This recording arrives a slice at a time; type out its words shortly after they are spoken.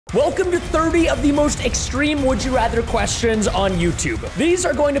Welcome to 30 of the most extreme would you rather questions on YouTube. These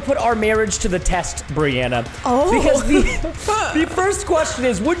are going to put our marriage to the test, Brianna. Oh. Because the first question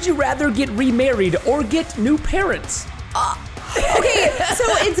is, would you rather get remarried or get new parents? Okay, so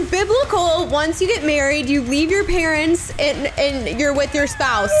it's biblical. Once you get married, you leave your parents and you're with your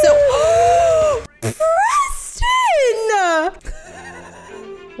spouse. So, Preston!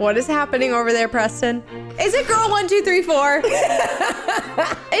 What is happening over there, Preston? Is it girl 1, 2, 3, 4?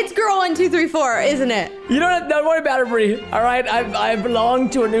 It's girl 1, 2, 3, 4, isn't it? You don't worry about it, Bri. All right, I belong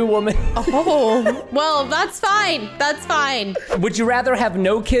to a new woman. Oh, well, that's fine. That's fine. Would you rather have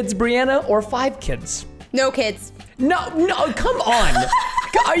no kids, Brianna, or 5 kids? No kids. No, come on.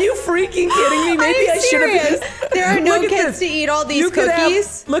 Are you freaking kidding me? Maybe I should have. There are no kids to eat all these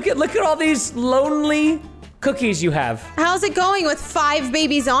cookies. Look at all these lonely cookies you have. How's it going with 5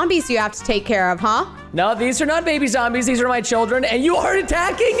 baby zombies you have to take care of, huh? No, these are not baby zombies. These are my children, and you are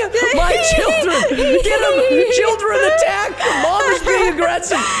attacking my children. Get them, children attack. Mom is being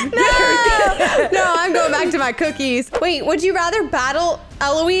aggressive. No, I'm going back to my cookies. Wait, would you rather battle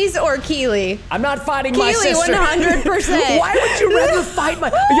Eloise or Keely? I'm not fighting my sister. 100%. Why would you rather fight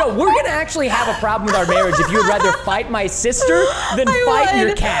my? Yo, we're gonna actually have a problem with our marriage if you would rather fight my sister than fight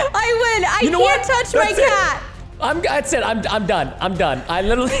your cat. I would. I can't touch my cat. That's it. I'm done. I'm done. I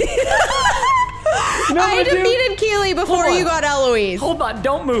literally. I defeated Keely before you got Eloise. Hold on.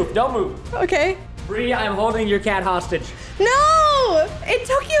 Don't move. Don't move. Okay. Bri, I'm holding your cat hostage. No! It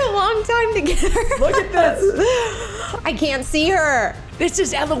took you a long time to get her. Look at this. I can't see her. This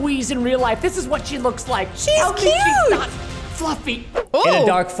is Eloise in real life. This is what she looks like. She's cute. She's not fluffy. Ooh. In a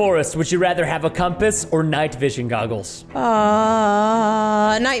dark forest, would you rather have a compass or night vision goggles?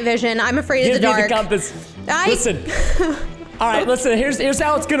 Night vision. I'm afraid of the dark. Give me the compass. Listen. All right, listen, here's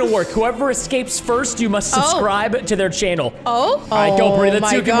how it's gonna work. Whoever escapes first, you must subscribe to their channel. Oh? All right, go, Bri. Let's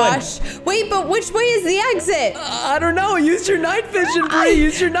see who can win. Wait, but which way is the exit? I don't know. Use your night vision, Bri.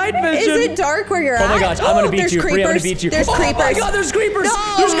 Use your night vision. Is it dark where you're at? Oh my gosh, I'm gonna beat you. Bri, I'm gonna beat you. There's creepers. Oh my god, there's creepers.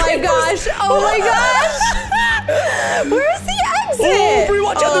 Oh my gosh. Oh my gosh. Where's the exit? Oh, Bri,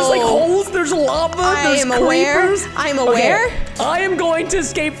 watch out. There's like holes. There's lava. There's creepers. I'm aware. Okay. I am going to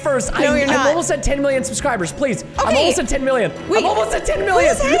escape first. No, you're not. I'm almost at 10 million subscribers. Please. Okay. I'm almost at 10 million. Wait, I'm almost at 10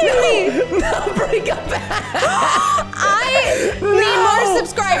 million. What's happening? No, Bri, come back. I need more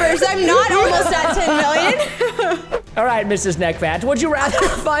subscribers. I'm not almost at 10 million. All right, Mrs. Neckfat. Would you rather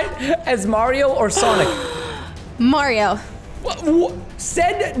fight as Mario or Sonic? Mario.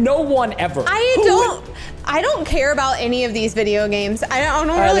 Said no one ever. I don't care about any of these video games. I don't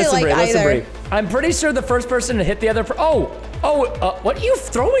really like Bri, either. Bri. I'm pretty sure the first person to hit the other. What are you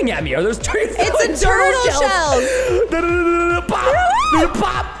throwing at me? Are those turtle shells? It's a turtle shell. Pop.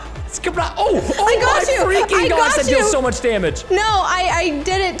 I got you. Freaking gosh, that deals so much damage. No, I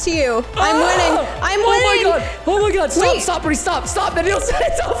did it to you. I'm winning. I'm winning. Oh my god. Stop, Bri. Stop.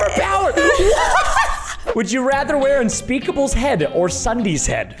 It's overpowered. Would you rather wear Unspeakable's head or Sunday's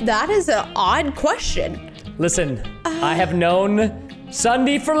head? That is an odd question. Listen, I have known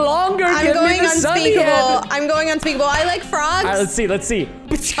Sunday for longer. I'm going Unspeakable. I'm going Unspeakable. I like frogs. All right, let's see.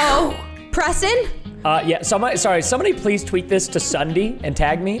 Oh, Preston? Yeah, somebody please tweet this to Sunday and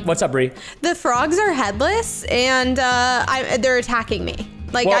tag me. What's up, Bri? The frogs are headless and they're attacking me.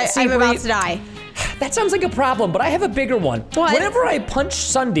 Like, I'm about to die. That sounds like a problem, but I have a bigger one. What? Whenever I punch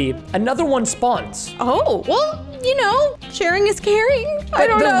Sunday, another one spawns. Oh, well, you know, sharing is caring. I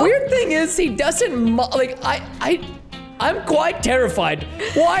don't know. The weird thing is he doesn't, I'm quite terrified.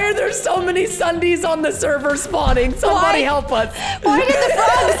 Why are there so many Sundays on the server spawning? Somebody help us. Why did the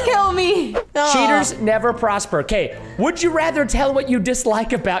frogs kill me? Oh. Cheaters never prosper. Okay, would you rather tell what you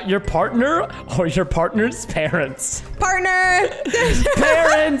dislike about your partner or your partner's parents? Partner.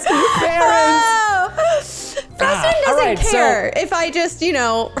 Parents. Oh. Preston doesn't care if I just,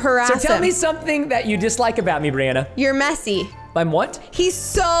 harass him. So tell me something that you dislike about me, Brianna. You're messy. I'm what? He's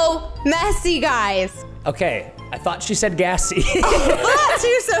so messy, guys. Okay, I thought she said gassy. Oh, that's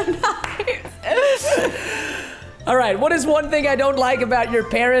you so nice. All right, what is one thing I don't like about your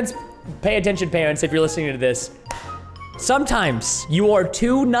parents? Pay attention, parents, if you're listening to this. Sometimes you are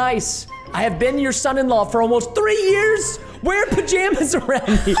too nice. I have been your son-in-law for almost 3 years. Wear pajamas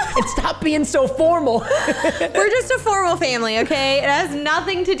around me and stop being so formal. We're just a formal family, okay? It has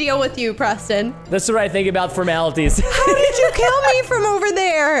nothing to deal with you, Preston. That's what I think about formalities. How did you kill me from over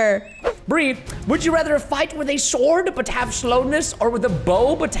there? Bri, would you rather fight with a sword but have slowness or with a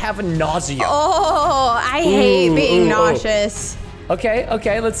bow but have nausea? Oh, I hate being nauseous.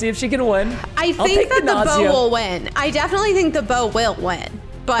 Okay, let's see if she can win. I think that the bow will win. I definitely think the bow will win,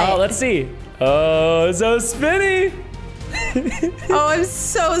 but... Oh, let's see. Oh, so spinny. Oh, I'm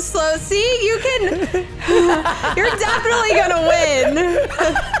so slow. See, you can. You're definitely gonna win.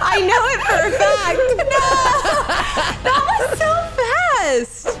 I know it for a fact. No, that was so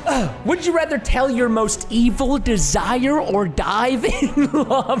fast. Would you rather tell your most evil desire or dive in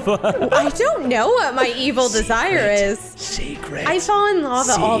lava? I don't know what my evil desire is. Secret. I fall in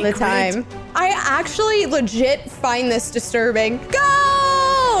lava all the time. I actually legit find this disturbing.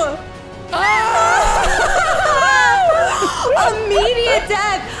 Go! Immediate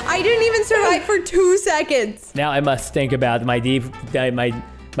death. I didn't even survive for 2 seconds. Now I must think about my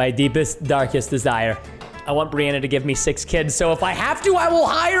deepest, darkest desire. I want Brianna to give me 6 kids, so if I have to, I will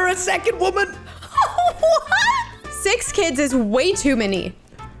hire a second woman. What? 6 kids is way too many.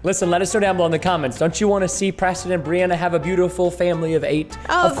 Listen, let us know down below in the comments. Don't you want to see Preston and Brianna have a beautiful family of 8?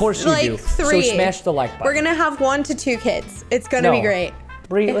 Of course you do. 3. So smash the like button. We're gonna have 1 to 2 kids. It's gonna be great.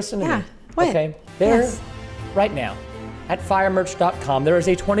 Bri, listen to me. What? Okay, right now, at firemerch.com, there is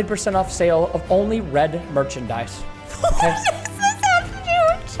a 20% off sale of only red merchandise. What does this have to do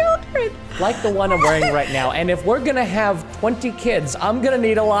with children? Like the one I'm wearing right now. And if we're gonna have 20 kids, I'm gonna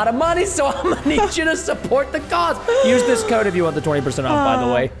need a lot of money, so I'm gonna need you to support the cause. Use this code if you want the 20% off, by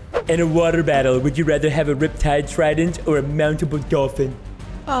the way. In a water battle, would you rather have a riptide trident or a mountable dolphin?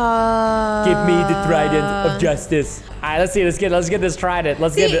 Give me the trident of justice. All right, let's see. Let's get this trident.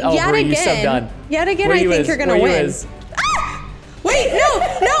 Let's get it. Oh, Bri, you're so done. Yet again, I think you're gonna win. Wait,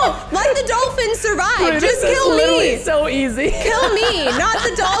 no! Let the dolphin survive. Bri, Just kill me. It's so easy. Kill me, not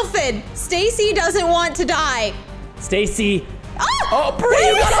the dolphin. Stacy doesn't want to die. Stacy. Oh, Bri,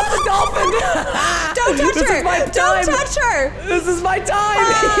 you got off the dolphin. Don't touch This her. is my time. Don't touch her. This is my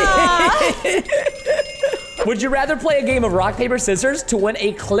time. Would you rather play a game of rock, paper, scissors to win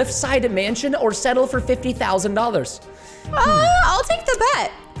a cliffside mansion or settle for $50,000? I'll take the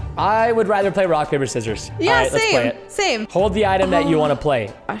bet. I would rather play rock, paper, scissors. Yeah, All right, same. let's play it. Same. Hold the item that you want to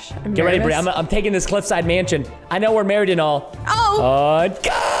play. Gosh, I'm Get ready, Bri. nervous. I'm taking this cliffside mansion. I know we're married and all. Oh.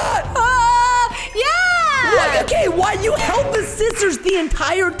 God! Yeah! What? Okay, why you held the scissors the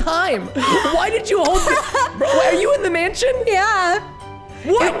entire time? Why did you hold the... Bro, are you in the mansion? Yeah.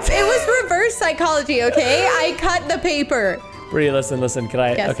 What? It was reverse psychology, okay? I cut the paper. Bri, listen. Can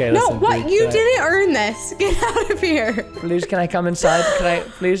I? Yes. Okay, no, listen. what? Bri, You didn't earn this. Get out of here. Please, can I come inside? Can I,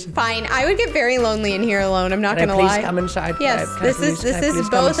 please? Fine. I would get very lonely in here alone. I'm not Can gonna I lie. please come inside? Yes, Can I this please is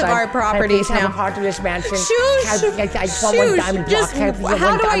come both of inside? our properties Can I please now. have a part of this mansion? Shush. Just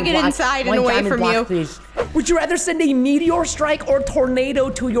how do I get inside and away from you? Please. Would you rather send a meteor strike or tornado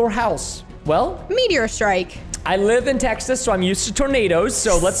to your house? Well, Meteor strike. I live in Texas, so I'm used to tornadoes,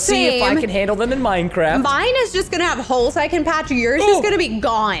 so let's see if I Same. can handle them in Minecraft. Mine is just gonna have holes I can patch. Yours is gonna be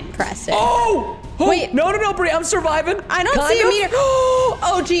gone, Preston. Oh! Wait. No, Bri, I'm surviving. I don't Kind see a of. meteor.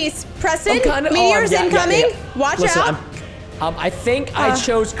 Oh, geez. Preston, I'm meteor's yeah, incoming. yeah. Watch Listen, out. I think I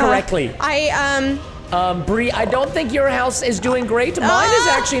chose correctly. Bri, I don't think your house is doing great. Mine is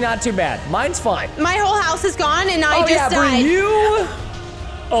actually not too bad. Mine's fine. My whole house is gone and I just Bri, died.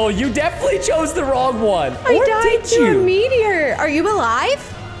 Oh, you definitely chose the wrong one. I Or died did to you? a meteor. Are you alive?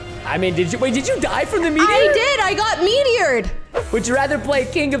 I mean, did you die from the meteor? I did. I got meteored. Would you rather play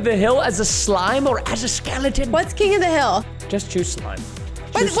King of the Hill as a slime or as a skeleton? What's King of the Hill? Just choose slime.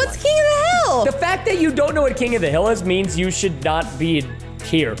 What's King of the Hill? The fact that you don't know what King of the Hill is means you should not be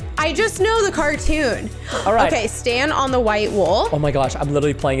here. I just know the cartoon. All right. Okay, stand on the white wool. Oh my gosh, I'm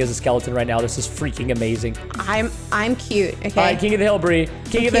literally playing as a skeleton right now. This is freaking amazing. I'm cute, okay? All right, King of the Hill, Bri.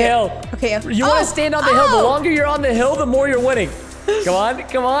 King of the Hill. Okay. You want to stand on the hill. The longer you're on the hill, the more you're winning. Come on.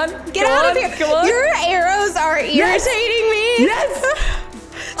 Get out of here. Come on. Your arrows are irritating me. Yes.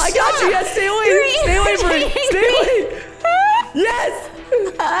 I got you. Yes, stay away. Stay away, Bri. Stay away. Yes.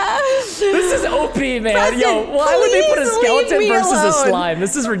 This is OP, man. Preston, Yo, why would they put a please skeleton leave me versus a alone. slime?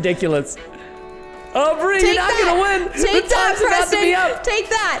 This is ridiculous. Oh, Bri, you're not gonna win. Take The time's about to be up. Take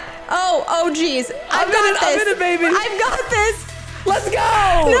that. Oh, geez. I'm in it, baby. I've got this. Let's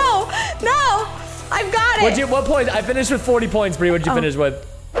go. No. I've got it. What point? I finished with 40 points, Bri. What'd you finish with?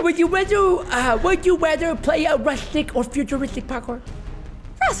 Would you rather play a rustic or futuristic parkour?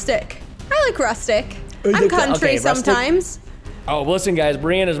 Rustic. I like rustic. I'm country okay, rustic. sometimes. Oh, listen, guys.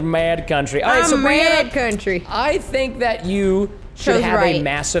 Brianna's mad country. All right, so I'm Brianna, red country. I think that you should Chose have a right.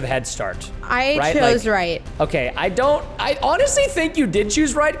 massive head start. I chose right. Okay, I honestly think you did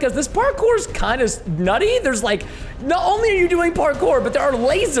choose right because this parkour is kind of nutty. There's like, not only are you doing parkour, but there are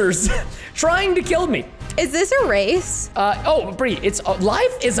lasers trying to kill me. Is this a race? Oh, Bri,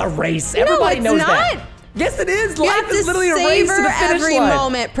 life is a race. Everybody knows that. Yes, it is. Life is literally a race to the finish every line.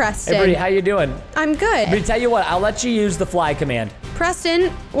 moment, Preston. Hey, Bri, how you doing? I'm good. Bri, tell you what, I'll let you use the fly command. Preston,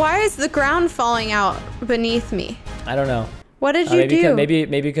 why is the ground falling out beneath me? I don't know. What did you do? Maybe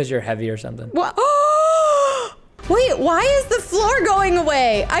because you're heavy or something. What? Wait, why is the floor going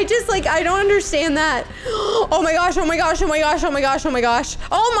away? I don't understand that. Oh my gosh, oh my gosh, oh my gosh, oh my gosh, oh my gosh.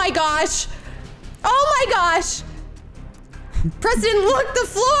 Oh my gosh. Oh my gosh. Preston, look, the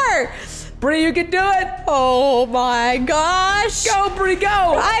floor. Bree, you can do it. Oh my gosh. Go, Bree, go.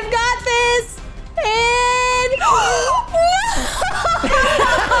 I've got this. And...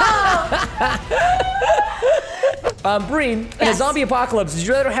 Bree, in a zombie apocalypse, would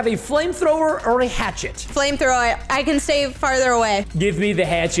you rather have a flamethrower or a hatchet? Flamethrower. I can stay farther away. Give me the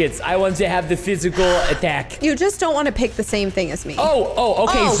hatchets. I want to have the physical attack. You just don't want to pick the same thing as me.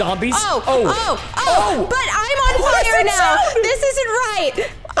 Okay, zombies. But I'm on fire now. This isn't right.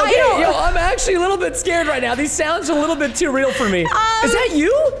 Okay, I'm actually a little bit scared right now. These sounds are a little bit too real for me. Is that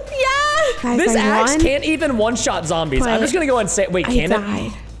you? Yeah. Guys, this axe can't even one-shot zombies. I'm just gonna go and say, wait, can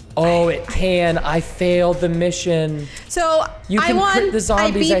it? Oh, it can. I failed the mission. So you can crit the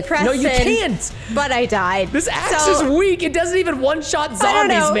zombies. I beat Preston, no, you can't. But I died. This axe is weak. It doesn't even one-shot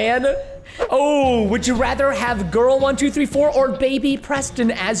zombies, man. Oh, would you rather have girl 1234 or baby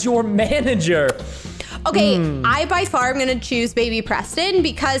Preston as your manager? Okay, I by far am gonna choose baby Preston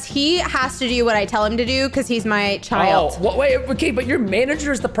because he has to do what I tell him to do because he's my child. Oh, wait, okay, but your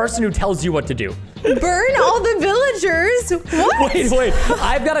manager is the person who tells you what to do. Burn all the villagers. What? Wait,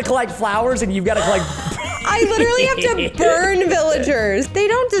 I've got to collect flowers and you've got to collect... I literally have to burn villagers. They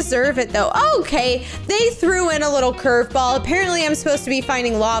don't deserve it though. Okay, they threw in a little curveball. Apparently I'm supposed to be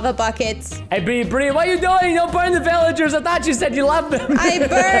finding lava buckets. Hey, Bree, what are you doing? Don't burn the villagers. I thought you said you loved them. I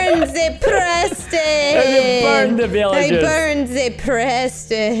burned the Preston. You burned the villagers. I burned the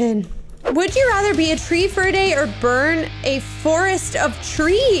Preston. Would you rather be a tree for a day or burn a forest of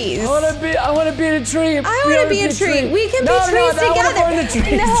trees? I want to be a tree. I want to be a tree. We can be trees together. I want to burn the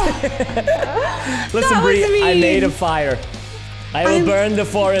trees. Listen, Bree, I made a fire. I will burn the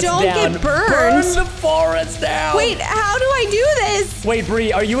forest down. Don't get burned. Burn the forest down. Wait, how do I do this? Wait,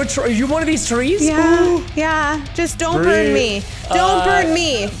 Bree, are you one of these trees? Yeah. Just don't burn me. Don't burn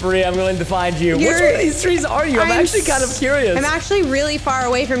me. Bree, I'm going to find you. Which one of these trees are you? I'm actually kind of curious. I'm actually really far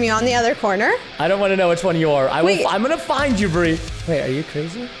away from you on the other corner. I don't want to know which one you are. I'm going to find you, Bree. Wait, are you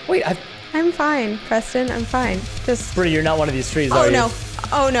crazy? Wait, I'm fine, Preston. I'm fine. Just... Bree, you're not one of these trees, are you?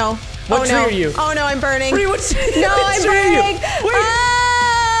 Oh, no. What tree are you? Oh, no, I'm burning. Bree, what tree? No, I'm burning.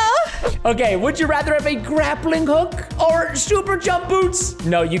 Okay, would you rather have a grappling hook or super jump boots?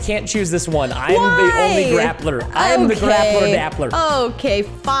 No, you can't choose this one. I'm the only grappler. I'm the grappler dappler. Okay,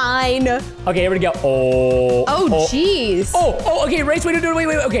 fine. Okay, here we go. Oh, jeez. Okay, race, wait.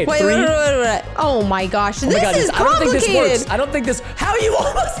 Okay, wait. Oh my gosh, this is complicated. I don't think this works. I don't think this, how are you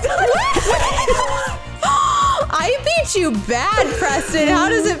almost done? I beat you bad, Preston. How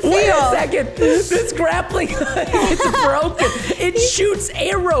does it feel? Wait a second. This grappling hook, it's broken. It shoots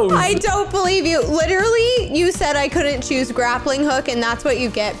arrows. I don't believe you. Literally, you said I couldn't choose grappling hook, and that's what you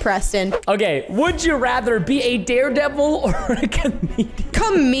get, Preston. Okay, would you rather be a daredevil or a comedian?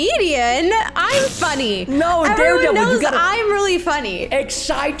 Comedian? I'm funny. No, Everyone knows I'm really funny.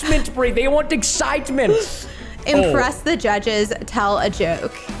 Excitement, Bree. They want excitement. Impress the judges, tell a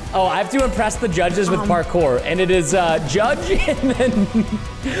joke. Oh, I have to impress the judges with parkour, and it is judge and then...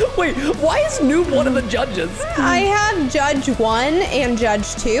 Wait, why is Noob one of the judges? I have judge 1 and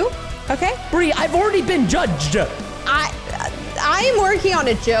judge 2, okay? Bree, I've already been judged. I am working on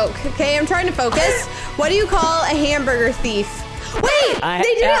a joke, okay? I'm trying to focus. What do you call a hamburger thief? Wait,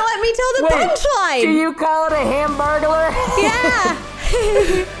 they didn't let me tell the punchline. Do you call it a hamburglar?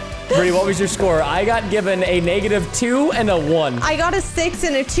 Yeah. Bree, what was your score? I got given a -2 and a 1. I got a 6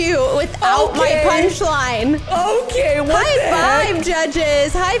 and a 2 without my punchline. Okay, what the heck? High five,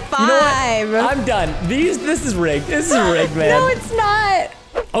 judges. High five. You know what? I'm done. This is rigged. This is rigged, man. No, it's not.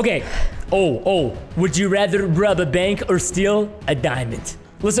 Okay. Would you rather rob a bank or steal a diamond?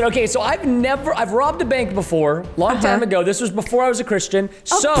 Listen, okay, so I've robbed a bank before, long time ago. This was before I was a Christian.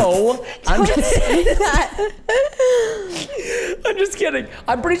 So, I'm just say that. I'm just kidding.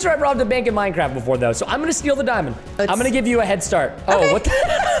 I'm pretty sure I've robbed a bank in Minecraft before, though. So I'm gonna steal the diamond. I'm gonna give you a head start. Okay. Oh, what the?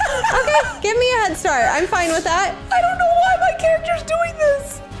 Okay, give me a head start. I'm fine with that. I don't know why my character's doing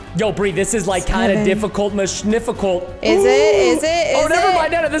this. Yo, Bree, this is like kind of difficult, difficult. Is it? Oh, never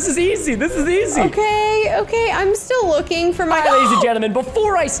mind. No, this is easy. This is easy. Okay. I'm still looking for my... All right, ladies and gentlemen,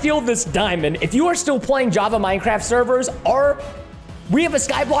 before I steal this diamond, if you are still playing Java Minecraft servers, we have a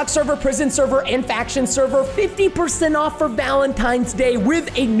Skyblock server, prison server, and faction server, 50% off for Valentine's Day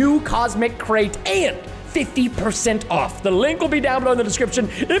with a new cosmic crate and 50% off. The link will be down below in the description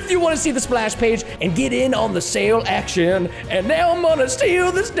if you want to see the splash page and get in on the sale action. And now I'm gonna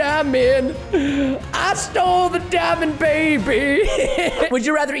steal this diamond. I stole the diamond, baby. Would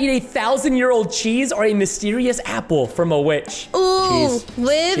you rather eat a 1,000-year-old cheese or a mysterious apple from a witch? Ooh,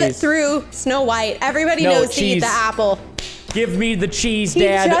 live through Snow White. Everybody knows to eat the apple. Give me the cheese,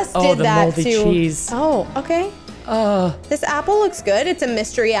 Dad. He just did the that moldy too. cheese. Oh, okay. This apple looks good. It's a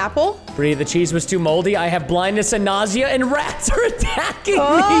mystery apple. Bree, the cheese was too moldy. I have blindness and nausea, and rats are attacking me.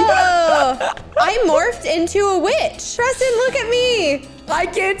 I morphed into a witch. Preston, look at me. I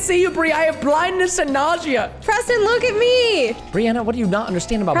can't see you, Bree. I have blindness and nausea. Preston, look at me. Brianna, what do you not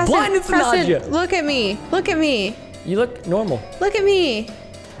understand about blindness and nausea? Look at me. Look at me. You look normal. Look at me.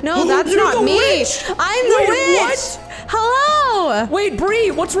 No, that's not me. Witch. I'm the witch. What? Hello. Wait,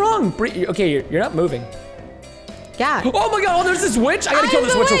 Bree, what's wrong? Bree, okay, you're not moving. Yeah. Oh my God! Oh, there's this witch. I gotta kill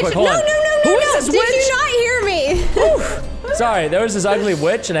this witch real quick. Hold on. No. Who is this witch? Did you not hear me? Sorry, there was this ugly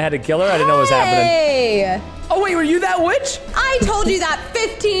witch, and I had to kill her. I didn't know what was happening. Hey. Oh wait, were you that witch? I told you that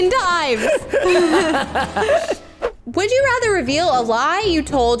 15 times. Would you rather reveal a lie you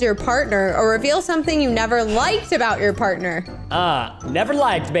told your partner or reveal something you never liked about your partner? Never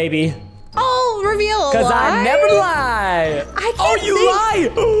liked, baby. I'll reveal a lie. Because I never lie. Lie.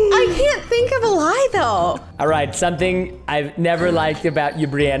 I can't think of a lie, though. All right, something I've never liked about you,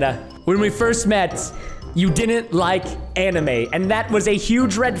 Brianna. When we first met, you didn't like anime, and that was a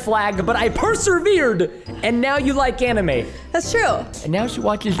huge red flag, but I persevered, and now you like anime. That's true. And now she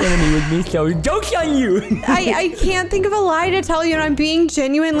watches anime with me, so joke's on you. I can't think of a lie to tell you, and I'm being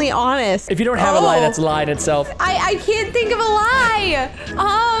genuinely honest. If you don't have a lie, that's a lie in itself. I can't think of a lie.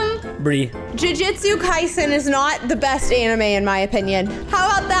 Bree. Jujutsu Kaisen is not the best anime in my opinion. How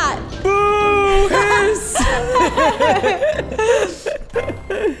about that? Boo!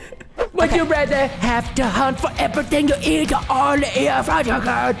 Would you rather have to hunt for everything you eat or only eat fried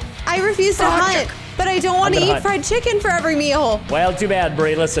chicken? I refuse to hunt, but I don't want to eat fried chicken for every meal. Well, too bad,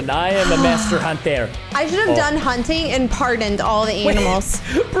 Bree. Listen, I am a master hunter. I should have done hunting and pardoned all the animals.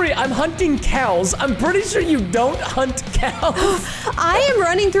 Bree, I'm hunting cows. I'm pretty sure you don't hunt cows. I am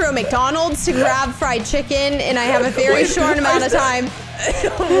running through a McDonald's to grab fried chicken, and I have a very short amount of time.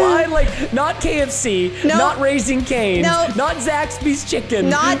 Why? Like, not KFC, nope. Not Raising Cane's, nope. Not Zaxby's Chicken.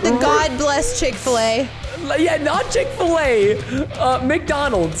 Not the God bless Chick-fil-A. Yeah, not Chick-fil-A.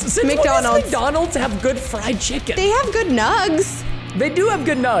 McDonald's. Since when does McDonald's have good fried chicken? They have good nugs. They do have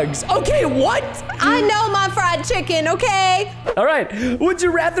good nugs. Okay, what? I know my fried chicken, okay? All right. Would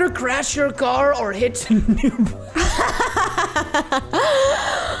you rather crash your car or hit a noob?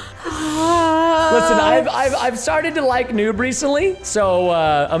 Listen, I've started to like noob recently, so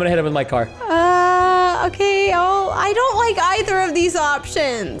I'm gonna hit him with my car. Okay. I don't like either of these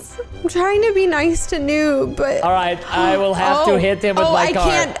options. I'm trying to be nice to noob, but. All right, I will have to hit him with my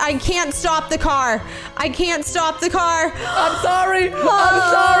car. I can't stop the car. I can't stop the car. I'm sorry.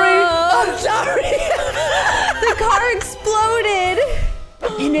 I'm sorry. The car exploded.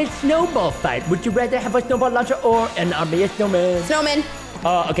 In a snowball fight, would you rather have a snowball launcher or an army of snowmen? Snowman.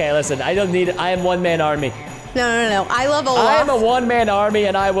 Oh, okay, listen, I don't need it. I am one-man army. No. I love Olaf. I am a one-man army,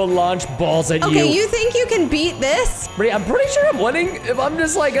 and I will launch balls at you. Okay, you think you can beat this? Bree, I'm pretty sure I'm winning. If I'm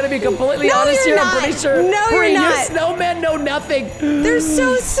just like gonna be completely honest here, I'm pretty sure. No, Bree, you're not. Your snowmen know nothing. They're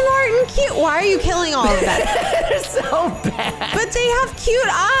so smart and cute. Why are you killing all of them? They're so bad. But they have cute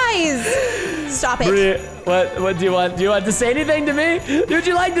eyes. Stop it. Bree, what do you want? Do you want to say anything to me? Would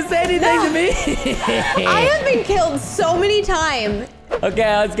you like to say anything to me? I have been killed so many times.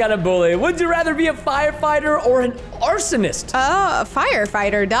 Okay, let's get a bully. Would you rather be a firefighter or an arsonist? Oh, a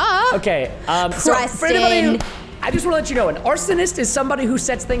firefighter, duh. Okay, so for anybody who, I just want to let you know, an arsonist is somebody who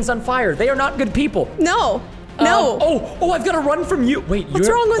sets things on fire. They are not good people. No. I've got to run from you. Wait, what's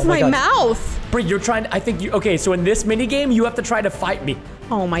wrong with my mouth? Bree, you're trying to, okay, so in this mini game, you have to try to fight me.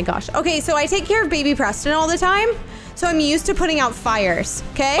 Oh my gosh. Okay, so I take care of baby Preston all the time, so I'm used to putting out fires,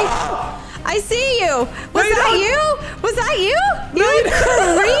 okay? I see you. Was that you? Was that you? You look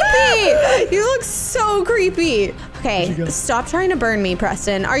creepy. You look so creepy. Okay, stop trying to burn me,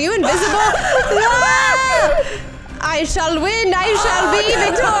 Preston. Are you invisible? Ah! I shall win. I shall be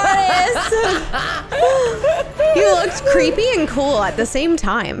victorious. You looked creepy and cool at the same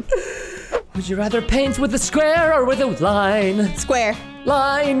time. Would you rather paint with a square or with a line? Square.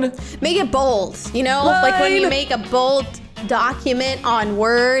 Line. Make it bold, you know? Line. Like when you make a bold document on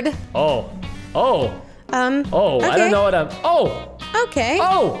Word. Okay. I don't know what Okay.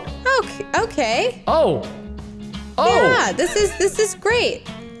 Okay. Oh. Yeah, this is great.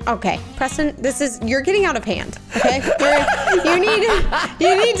 Okay, Preston, you're getting out of hand, okay?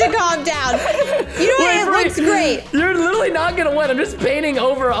 You need to calm down. You know what, it looks great. You're literally not gonna win. I'm just painting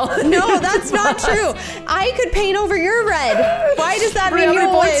over all. No, that's not true. I could paint over your red. Why does that mean how many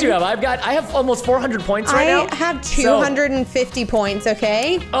you'll points win? do you have? I have almost 400 points right now. I have 250 points,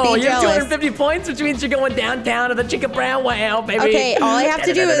 okay? Oh, Be you have jealous. 250 points, which means you're going downtown to the Chicken Brown Wow, baby. Okay, all I have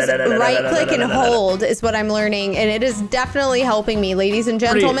to do is right-click and hold is what I'm learning, and it is definitely helping me, ladies and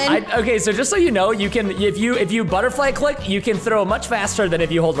gentlemen. Okay, so just so you know, you can if you butterfly click, you can throw much faster than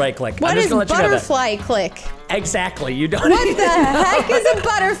if you hold right click. What is butterfly click? Exactly, you don't. What the heck is a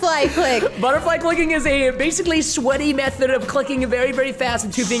butterfly click? Butterfly clicking is a basically sweaty method of clicking very, very fast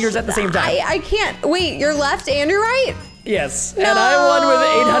with two fingers at the same time. I can't. Wait, your left and your right? Yes, No. and I won with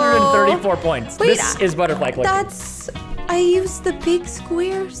 834 points. Wait, This is butterfly clicking. I use the big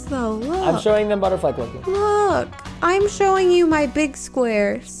squares though, look. I'm showing them butterfly clicking. Look, I'm showing you my big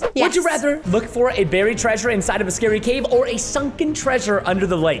squares. Yes. Would you rather look for a buried treasure inside of a scary cave or a sunken treasure under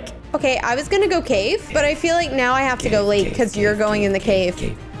the lake? Okay, I was gonna go cave, but I feel like now I have to go lake because you're going in the cave.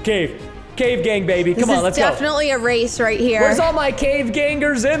 Cave gang, baby. Come on, let's go. This is definitely a race right here. Where's all my cave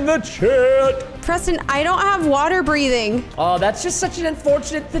gangers in the chat? Preston, I don't have water breathing. Oh, that's just such an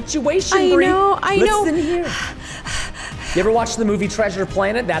unfortunate situation, I Bree. know. Listen here. You ever watched the movie Treasure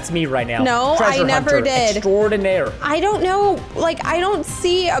Planet? That's me right now. No, Treasure I never hunter did. Extraordinaire. I don't know, like, I don't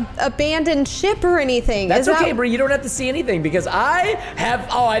see a abandoned ship or anything. That's okay, Bree. You don't have to see anything because I have.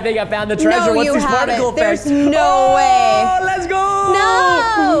 Oh, I think I found the treasure. No, What's you these haven't. particle effects? There's no way. Let's go.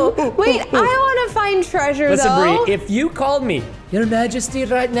 No. Wait, I want to find treasure Listen, though. Bree, if you called me Your Majesty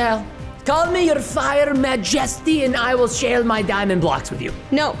right now, call me Your Fire Majesty, and I will share my diamond blocks with you.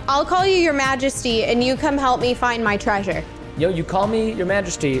 No, I'll call you Your Majesty, and you come help me find my treasure. Yo, you call me Your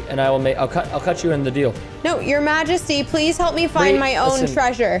Majesty, and I'll cut you in the deal. No, Your Majesty, please help me find Bree, my own listen.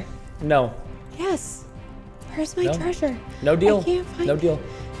 treasure. No. Yes. Where's my treasure? No deal. I can't find No deal.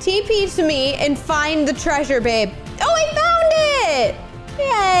 TP to me and find the treasure, babe. Oh, I found it!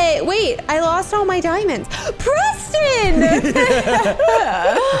 Yay! Wait, I lost all my diamonds. Preston!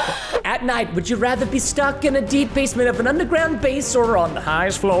 At night, would you rather be stuck in a deep basement of an underground base or on the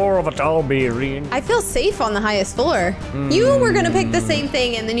highest floor of a tall building? I feel safe on the highest floor. You were gonna pick the same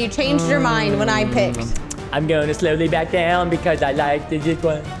thing and then you changed your mind when I picked. I'm going to slowly back down because I like this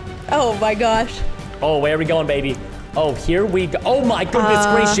one. Oh my gosh. Oh, where are we going, baby? Oh, here we go. Oh my goodness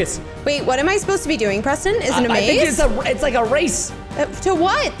gracious. Wait, what am I supposed to be doing, Preston? Is it a I maze? think it's like a race. To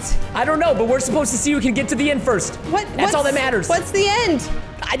what? I don't know, but we're supposed to see who can get to the end first. That's all that matters. What's the end?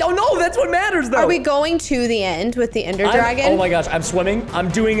 I don't know. That's what matters, though. Are we going to the end with the Ender Dragon? Oh my gosh, I'm swimming. I'm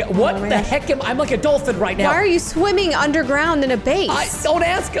doing what the heck? I'm like a dolphin right now. Why are you swimming underground in a base? Don't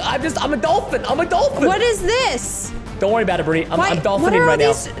ask. I'm a dolphin. I'm a dolphin. What is this? Don't worry about it, Bree. I'm dolphining what are right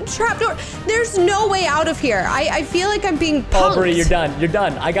all now. these trapdoors? There's no way out of here. I feel like I'm being punked. Oh, Bree, you're done. You're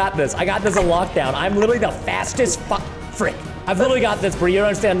done. I got this. I got this in lockdown. I'm literally the fastest frick. I've literally got this, Bree. You don't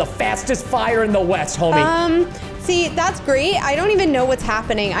understand. The fastest fire in the West, homie. See, that's great. I don't even know what's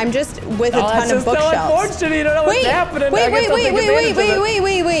happening. I'm just with a ton of bookshelves. So unfortunate. You don't know what's happening. Wait.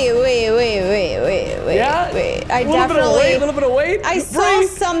 Yeah? Wait. I a little bit of weight. I saw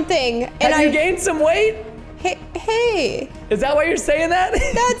something. And Have you gained some weight? Hey. Is that why you're saying that?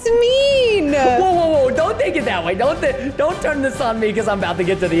 That's mean. Whoa. Don't take it that way. Don't turn this on me because I'm about to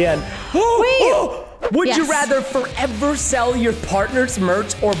get to the end. Wait. Would you rather forever sell your partner's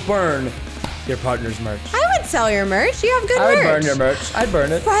merch or burn your partner's merch? I would sell your merch. You have good merch. I would burn your merch. I'd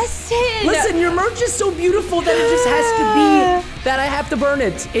burn it. Preston. Listen, your merch is so beautiful that it just has to be that I have to burn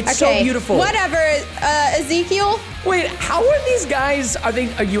it. It's so beautiful. Whatever. Ezekiel. Wait, how are these guys? Are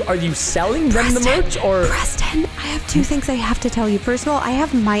you selling them the merch or? Preston, I have two things I have to tell you. First of all, I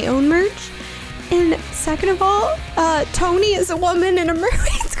have my own merch, and second of all, Tony is a woman in a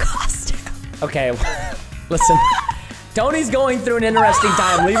mermaid's costume. Okay, listen. Tony's going through an interesting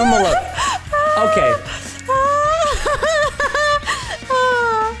time. Leave him alone. Okay.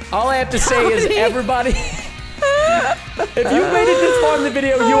 All I have to say is, everybody, if you made it this far in the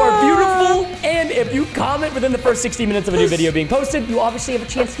video, you are beautiful. And if you comment within the first 60 minutes of a new video being posted, you obviously have a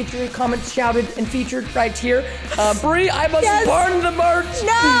chance to get your comment shouted and featured right here. Bree, I must burn the merch.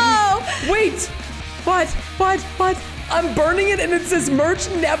 No! Wait. What? I'm burning it and it says merch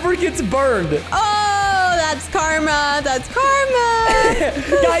never gets burned. Oh, that's karma. That's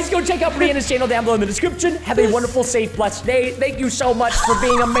karma. Guys, go check out Brianna's channel down below in the description. Have a wonderful, safe, blessed day. Thank you so much for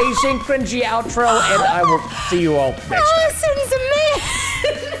being amazing. Cringy outro, and I will see you all next time. Allison's a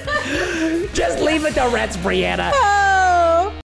man. Just leave it to Reds, Brianna.